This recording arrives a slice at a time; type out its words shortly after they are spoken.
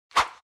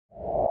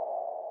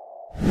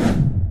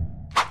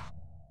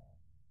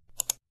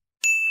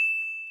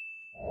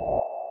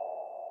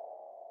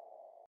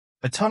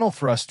A tunnel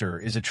thruster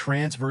is a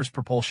transverse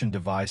propulsion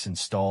device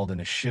installed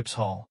in a ship's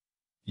hull,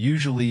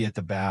 usually at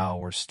the bow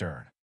or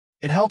stern.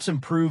 It helps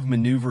improve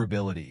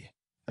maneuverability,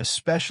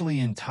 especially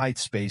in tight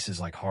spaces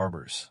like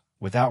harbors,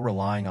 without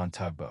relying on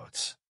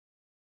tugboats.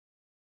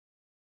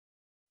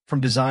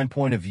 From design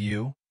point of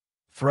view,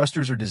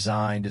 thrusters are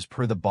designed as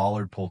per the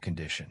bollard pull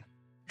condition.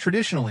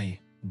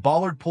 Traditionally,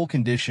 bollard pull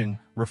condition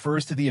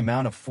refers to the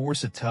amount of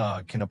force a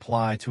tug can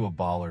apply to a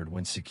bollard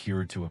when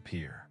secured to a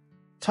pier.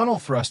 Tunnel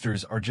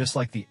thrusters are just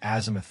like the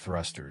azimuth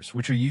thrusters,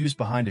 which are used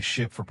behind a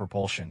ship for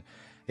propulsion,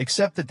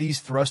 except that these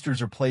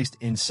thrusters are placed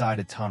inside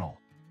a tunnel,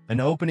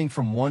 an opening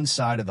from one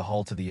side of the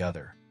hull to the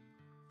other,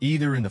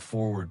 either in the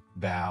forward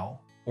bow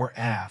or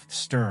aft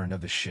stern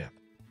of the ship.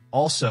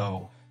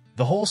 Also,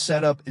 the whole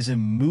setup is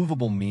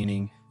immovable,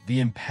 meaning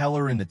the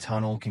impeller in the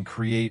tunnel can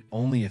create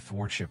only a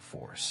thwartship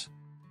force.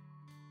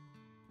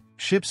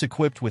 Ships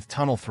equipped with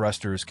tunnel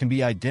thrusters can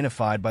be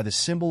identified by the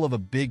symbol of a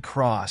big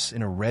cross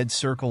in a red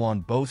circle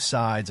on both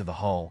sides of the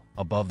hull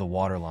above the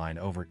waterline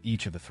over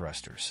each of the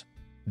thrusters.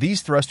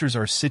 These thrusters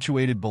are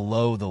situated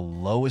below the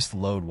lowest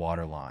load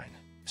waterline,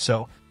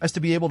 so as to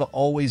be able to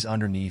always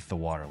underneath the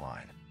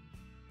waterline.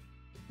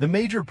 The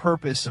major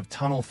purpose of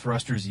tunnel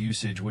thrusters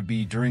usage would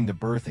be during the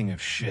berthing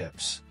of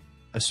ships,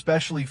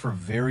 especially for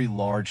very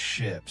large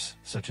ships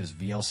such as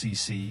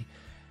VLCC,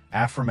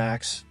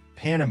 Aframax,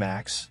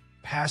 Panamax,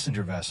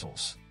 passenger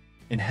vessels,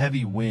 in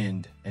heavy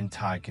wind and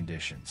tide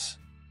conditions.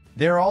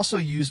 They are also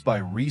used by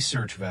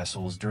research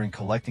vessels during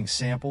collecting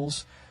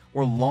samples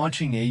or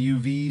launching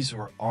AUVs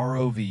or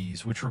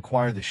ROVs, which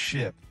require the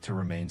ship to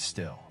remain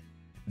still.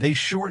 They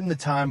shorten the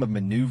time of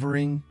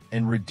maneuvering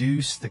and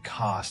reduce the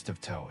cost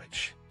of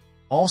towage.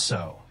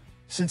 Also,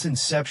 since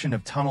inception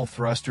of tunnel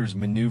thrusters,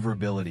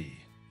 maneuverability,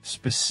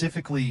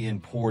 specifically in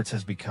ports,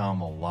 has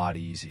become a lot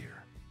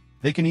easier.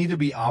 They can either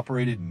be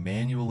operated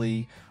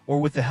manually or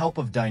with the help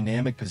of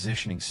dynamic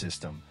positioning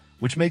system,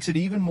 which makes it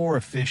even more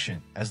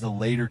efficient as the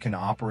latter can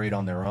operate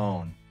on their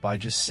own by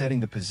just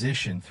setting the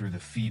position through the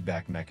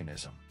feedback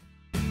mechanism.